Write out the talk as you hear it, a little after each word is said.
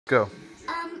Go.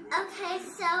 Okay,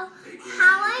 so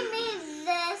how I made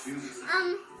this,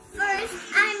 first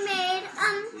I made,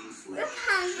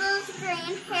 Rapunzel's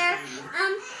green hair,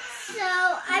 so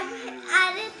I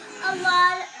added a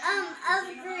lot, of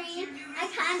green. I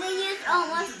kind of used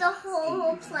almost the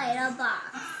whole Play-Doh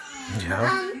box.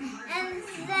 Yeah. And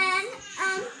then,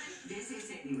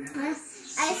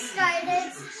 I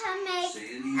started to make,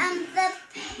 the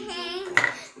pink,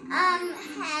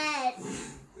 head.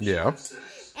 Yeah.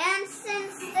 And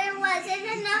since there wasn't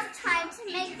enough time to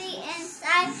make the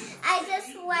inside, I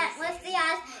just went with the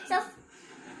eyes. So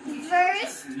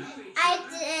first I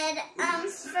did, I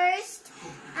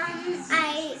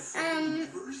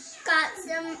got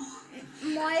some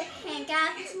more pink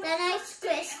out. Then I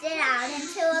squished it out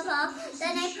into a ball.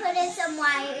 Then I put in some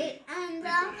white, and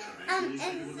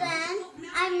then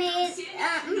I made,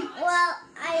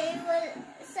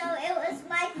 so it was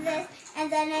like this, and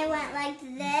then I went like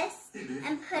this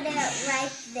and put it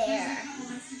right there.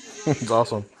 It's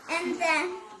awesome. And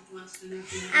then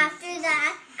after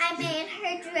that, I made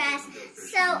her dress.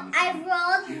 So I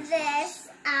rolled this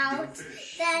out.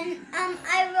 Then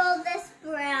I rolled this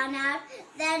brown out.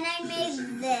 Then I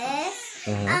made this.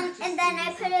 And then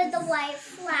I put in the white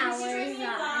flowers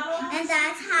on. And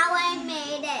that's how I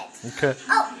made it. Okay.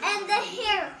 Oh, and the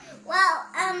hair.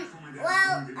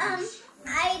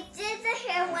 I did the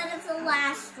hair one of the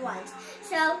last ones.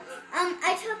 So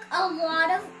I took a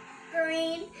lot of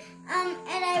green, and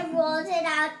I rolled it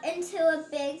out into a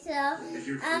big dough,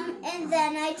 and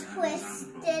then I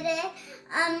twisted it,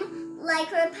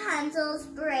 like Rapunzel's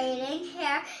braiding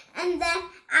hair, and then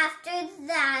after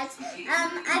that,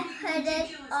 I put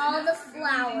all the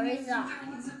flowers on.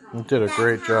 You did a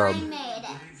great job. I made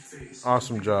it.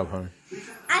 Awesome job, honey.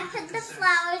 I put the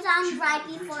flowers on right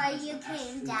before you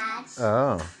came, Dad.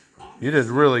 Oh, you did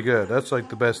really good. That's like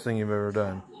the best thing you've ever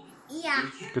done. Yeah.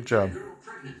 Good job.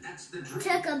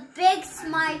 Took a big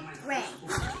smart brain.